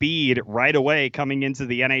with the speed right away coming into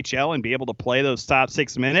the NHL and be able to play those top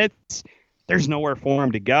 6 minutes, there's nowhere for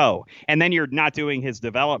him to go. And then you're not doing his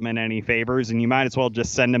development any favors, and you might as well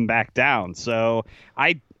just send him back down. So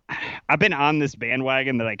I've been on this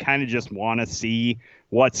bandwagon that I kind of just want to see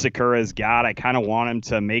what Sikura's got. I kind of want him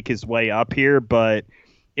to make his way up here, but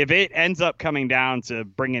if it ends up coming down to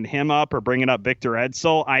bringing him up or bringing up Victor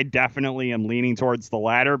Edsel, I definitely am leaning towards the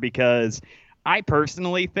latter, because I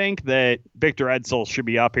personally think that Victor Edsel should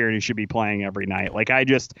be up here and he should be playing every night. Like, I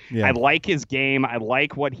like his game. I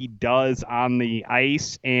like what he does on the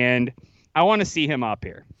ice, and I want to see him up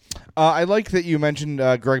here. I like that you mentioned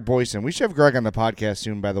Greg Boysen. We should have Greg on the podcast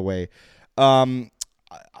soon, by the way.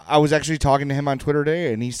 I was actually talking to him on Twitter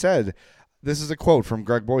today, and he said, this is a quote from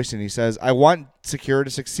Greg Boysen. He says, "I want Sikura to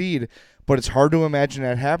succeed, but it's hard to imagine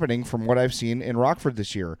that happening from what I've seen in Rockford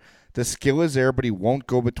this year. The skill is there, but he won't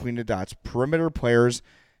go between the dots. Perimeter players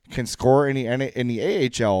can score in the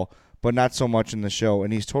AHL, but not so much in the show."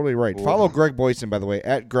 And he's totally right. Ooh. Follow Greg Boysen, by the way,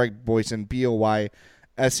 at Greg Boysen,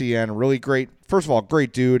 BOYSEN. Really great. First of all,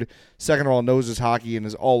 great dude. Second of all, knows his hockey and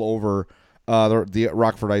is all over the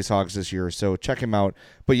Rockford IceHogs this year. So check him out.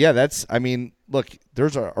 But yeah, look,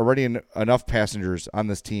 there's already enough passengers on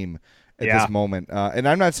this team at this moment. And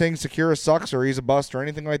I'm not saying Sikura sucks or he's a bust or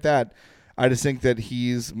anything like that. I just think that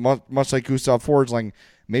he's much like Gustav Forsling,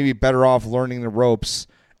 maybe better off learning the ropes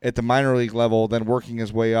at the minor league level than working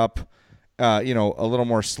his way up, a little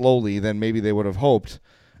more slowly than maybe they would have hoped.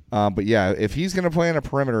 But yeah, if he's going to play on a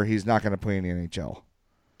perimeter, he's not going to play in the NHL.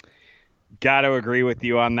 Got to agree with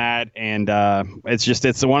you on that. And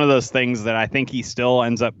it's one of those things that I think he still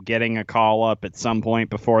ends up getting a call up at some point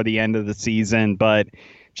before the end of the season, but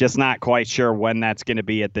just not quite sure when that's going to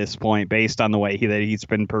be at this point based on the way that he's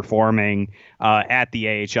been performing at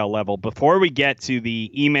the AHL level. Before we get to the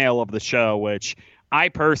email of the show, which I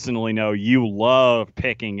personally know you love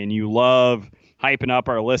picking and you love hyping up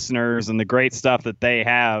our listeners and the great stuff that they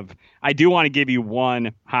have, I do want to give you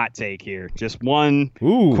one hot take here. Just one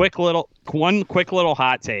quick little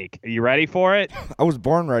hot take. Are you ready for it? I was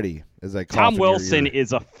born ready. As I Tom Wilson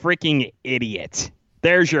is a freaking idiot.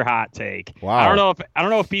 There's your hot take. Wow. I don't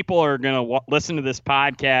know if people are going to listen to this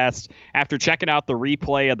podcast after checking out the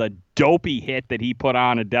replay of the dopey hit that he put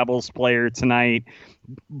on a Devils player tonight.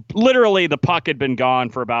 Literally, the puck had been gone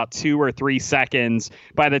for about 2 or 3 seconds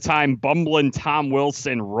by the time bumbling Tom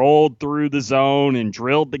Wilson rolled through the zone and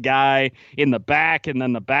drilled the guy in the back and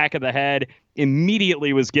then the back of the head.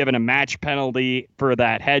 Immediately was given a match penalty for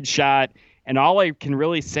that headshot. And all I can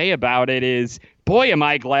really say about it is, boy, am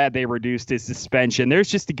I glad they reduced his suspension. There's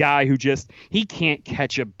just a guy who he can't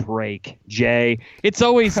catch a break, Jay. He's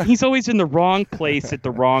always in the wrong place at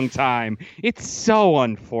the wrong time. It's so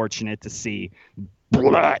unfortunate to see.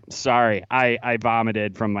 Sorry, I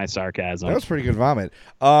vomited from my sarcasm. That was pretty good vomit.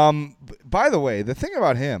 By the way, the thing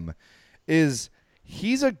about him is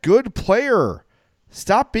he's a good player.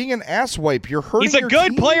 Stop being an asswipe. You're hurting He's a your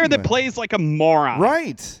good team. player that plays like a moron.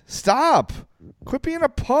 Right. Stop. Quit being a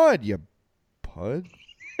pud, you pud.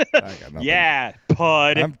 I got nothing. Yeah,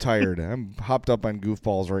 pud. I'm tired. I'm hopped up on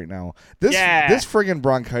goofballs right now. This friggin'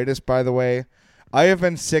 bronchitis, by the way, I have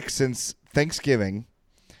been sick since Thanksgiving.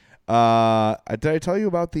 Did I tell you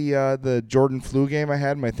about the Jordan flu game I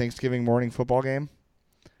had, my Thanksgiving morning football game?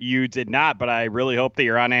 You did not, but I really hope that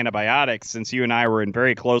you're on antibiotics since you and I were in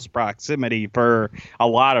very close proximity for a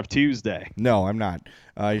lot of Tuesday. No, I'm not.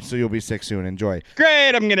 So you'll be sick soon. Enjoy.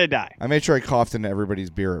 Great, I'm going to die. I made sure I coughed into everybody's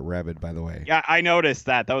beer at Rabid, by the way. Yeah, I noticed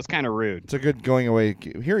that. That was kind of rude. It's a good going away.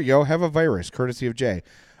 Here you go. Have a virus, courtesy of Jay.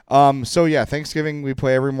 So, yeah, Thanksgiving we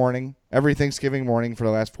play every Thanksgiving morning for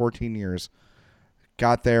the last 14 years.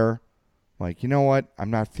 Got there. Like, you know what? I'm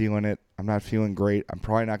not feeling it. I'm not feeling great. I'm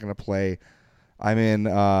probably not going to play. I'm in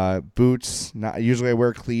boots. Usually I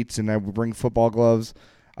wear cleats and I bring football gloves.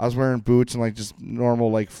 I was wearing boots and like just normal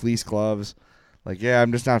like fleece gloves. Like, yeah,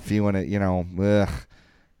 I'm just not feeling it, Ugh.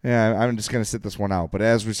 Yeah, I'm just going to sit this one out. But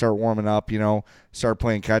as we start warming up, start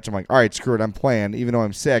playing catch, I'm like, all right, screw it. I'm playing, even though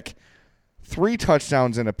I'm sick. 3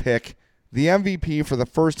 touchdowns and a pick. The MVP for the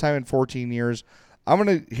first time in 14 years. I'm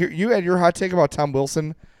going to hear you had your hot take about Tom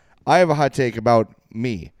Wilson. I have a hot take about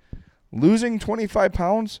me. Losing 25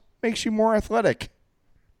 pounds makes you more athletic.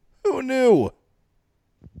 Who knew?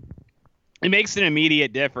 it makes an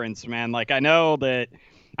immediate difference, man. Like, I know that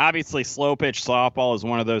obviously slow pitch softball is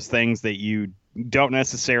one of those things that you don't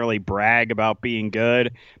necessarily brag about being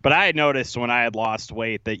good, but I had noticed when I had lost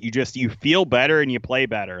weight that you feel better and you play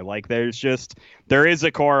better. Like there is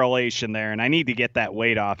a correlation there, and I need to get that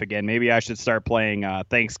weight off again. Maybe I should start playing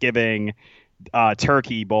Thanksgiving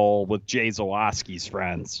turkey bowl with Jay Zawoski's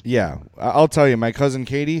friends. Yeah, I'll tell you, my cousin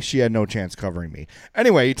Katie, she had no chance covering me.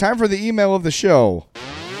 Anyway, time for the email of the show.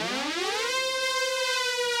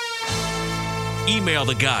 Email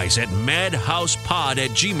the guys at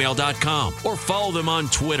madhousepod@gmail.com or follow them on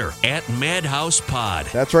Twitter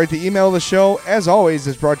 @madhousepod. That's right. The email of the show, as always,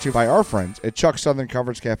 is brought to you by our friends at Chuck's Southern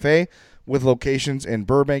Comforts Cafe with locations in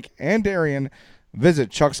Burbank and Darien. Visit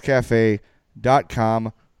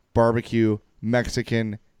chuckscafe.com. Barbecue,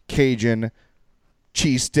 Mexican, Cajun,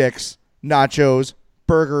 cheese sticks, nachos,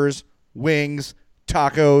 burgers, wings,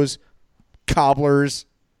 tacos, cobblers,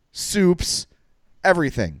 soups,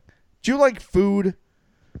 everything. Do you like food?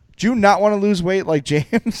 Do you not want to lose weight like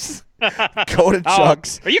James? Go to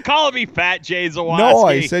Chuck's. Are you calling me fat, Jay Zawoski? No,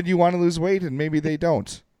 I said you want to lose weight, and maybe they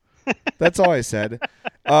don't. That's all I said.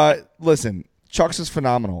 Listen, Chuck's is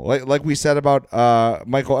phenomenal. Like we said about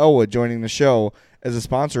Michael Elwood joining the show as a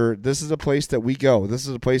sponsor, this is a place that we go. This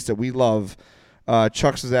is a place that we love.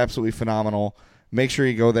 Chuck's is absolutely phenomenal. Make sure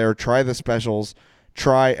you go there. Try the specials.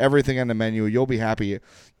 Try everything on the menu. You'll be happy.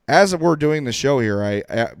 As we're doing the show here,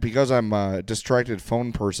 because I'm a distracted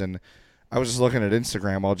phone person, I was just looking at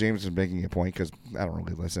Instagram while James was making a point because I don't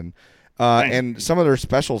really listen. And some of their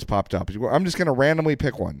specials popped up. I'm just going to randomly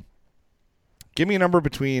pick one. Give me a number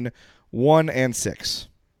between 1 and 6.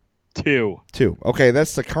 2. Okay,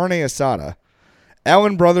 that's the carne asada.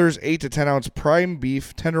 Allen Brothers 8 to 10 ounce prime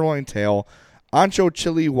beef tenderloin tail, ancho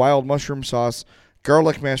chili wild mushroom sauce,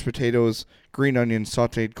 garlic mashed potatoes, green onion,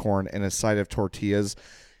 sauteed corn, and a side of tortillas.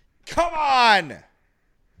 Come on!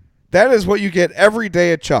 That is what you get every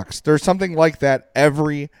day at Chuck's. There's something like that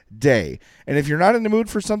every day. And if you're not in the mood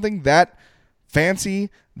for something that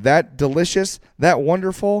fancy, that delicious, that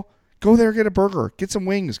wonderful, go there, get a burger, get some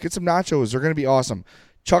wings, get some nachos. They're going to be awesome.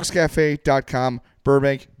 chuckscafe.com,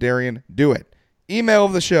 Burbank, Darien, do it. Email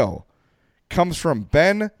of the show comes from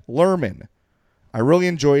Ben Lerman. I really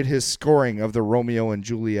enjoyed his scoring of the Romeo and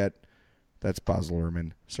Juliet. That's Baz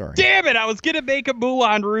Luhrmann. Sorry. Damn it! I was gonna make a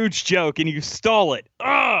Moulin Rouge joke and you stole it.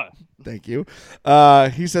 Ugh! Thank you.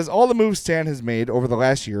 He says all the moves Stan has made over the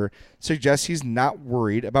last year suggest he's not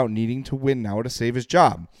worried about needing to win now to save his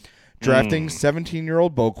job. Drafting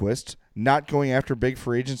 17-year-old Boquist, not going after big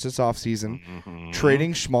free agents this offseason,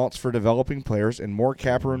 trading Schmaltz for developing players, and more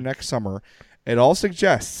cap room next summer. It all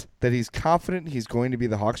suggests that he's confident he's going to be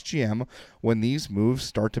the Hawks GM when these moves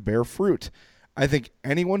start to bear fruit. I think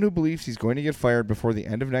anyone who believes he's going to get fired before the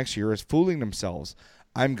end of next year is fooling themselves.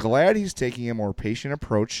 I'm glad he's taking a more patient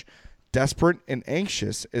approach. Desperate and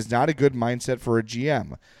anxious is not a good mindset for a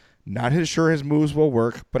GM. Not sure his moves will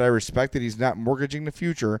work, but I respect that he's not mortgaging the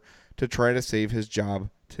future to try to save his job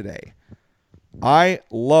today. I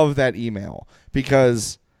love that email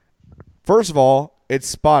because, first of all, it's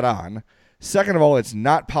spot on. Second of all, it's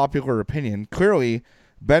not popular opinion. Clearly,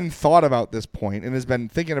 Ben thought about this point and has been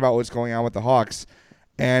thinking about what's going on with the Hawks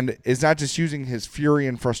and is not just using his fury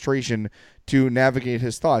and frustration to navigate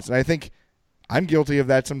his thoughts. And I think I'm guilty of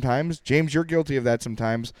that sometimes. James, you're guilty of that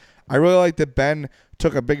sometimes. I really like that Ben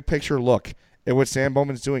took a big picture look at what Stan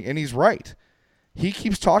Bowman's doing, and he's right. He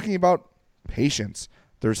keeps talking about patience.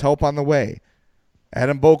 There's help on the way.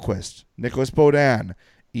 Adam Boquist, Nicholas Beaudin,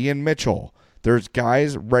 Ian Mitchell. There's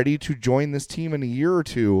guys ready to join this team in a year or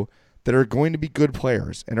two that are going to be good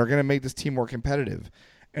players and are going to make this team more competitive.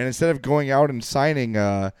 And instead of going out and signing,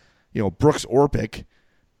 Brooks Orpik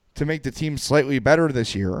to make the team slightly better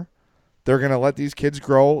this year, they're going to let these kids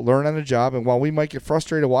grow, learn on the job. And while we might get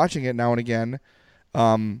frustrated watching it now and again,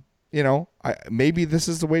 maybe this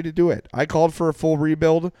is the way to do it. I called for a full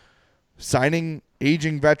rebuild. Signing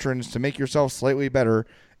aging veterans to make yourself slightly better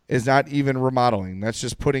is not even remodeling. That's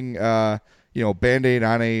just putting Band-Aid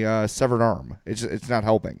on a severed arm. It's not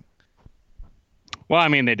helping. Well, I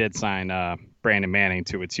mean, they did sign Brandon Manning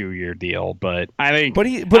to a 2-year deal, but I think,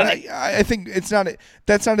 I think it's not.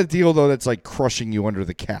 That's not a deal though. That's like crushing you under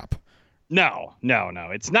the cap. No,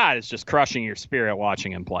 it's not. It's just crushing your spirit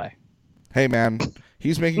watching him play. Hey, man,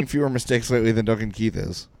 he's making fewer mistakes lately than Duncan Keith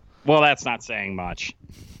is. Well, that's not saying much.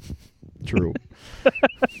 True.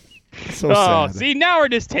 So sad. See, now we're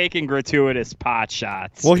just taking gratuitous pot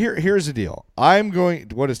shots. Well, here's the deal.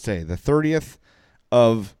 What is today? The 30th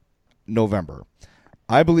of November.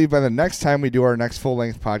 I believe by the next time we do our next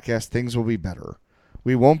full-length podcast, things will be better.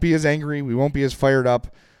 We won't be as angry. We won't be as fired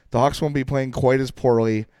up. The Hawks won't be playing quite as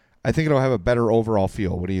poorly. I think it'll have a better overall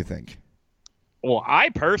feel. What do you think? Well, I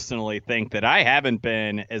personally think that I haven't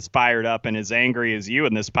been as fired up and as angry as you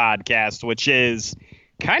in this podcast, which is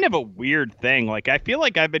kind of a weird thing. Like, I feel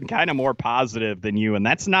like I've been kind of more positive than you, and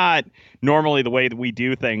that's not normally the way that we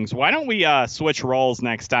do things. Why don't we switch roles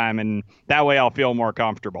next time, and that way I'll feel more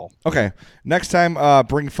comfortable. Okay. Next time,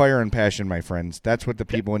 bring fire and passion, my friends. That's what the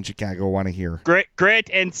people in Chicago want to hear. Grit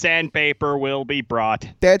and sandpaper will be brought.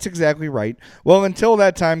 That's exactly right. Well, until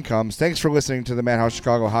that time comes, thanks for listening to the Madhouse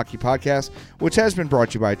Chicago Hockey Podcast, which has been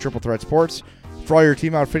brought to you by Triple Threat Sports. For all your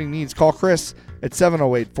team outfitting needs, call Chris at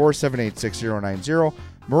 708-478-6090.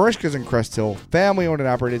 Marishka's in Crest Hill, family owned and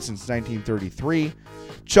operated since 1933.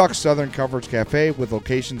 Chuck's Southern Comforts Cafe with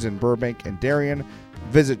locations in Burbank and Darien.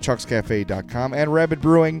 Visit chuckscafe.com. And Rabbit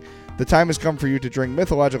Brewing. The time has come for you to drink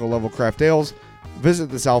mythological level craft ales. Visit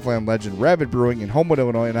the Southland legend Rabbit Brewing in Homewood,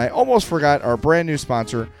 Illinois. And I almost forgot our brand new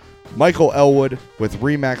sponsor, Michael Elwood with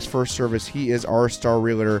Remax First Service. He is our star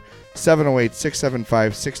realtor,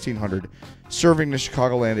 708-675-1600. Serving the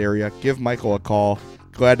Chicagoland area. Give Michael a call.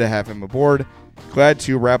 Glad to have him aboard. Glad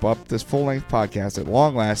to wrap up this full-length podcast at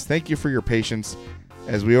long last. Thank you for your patience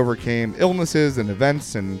as we overcame illnesses and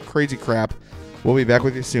events and crazy crap. We'll be back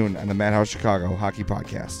with you soon on the Madhouse Chicago Hockey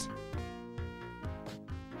Podcast.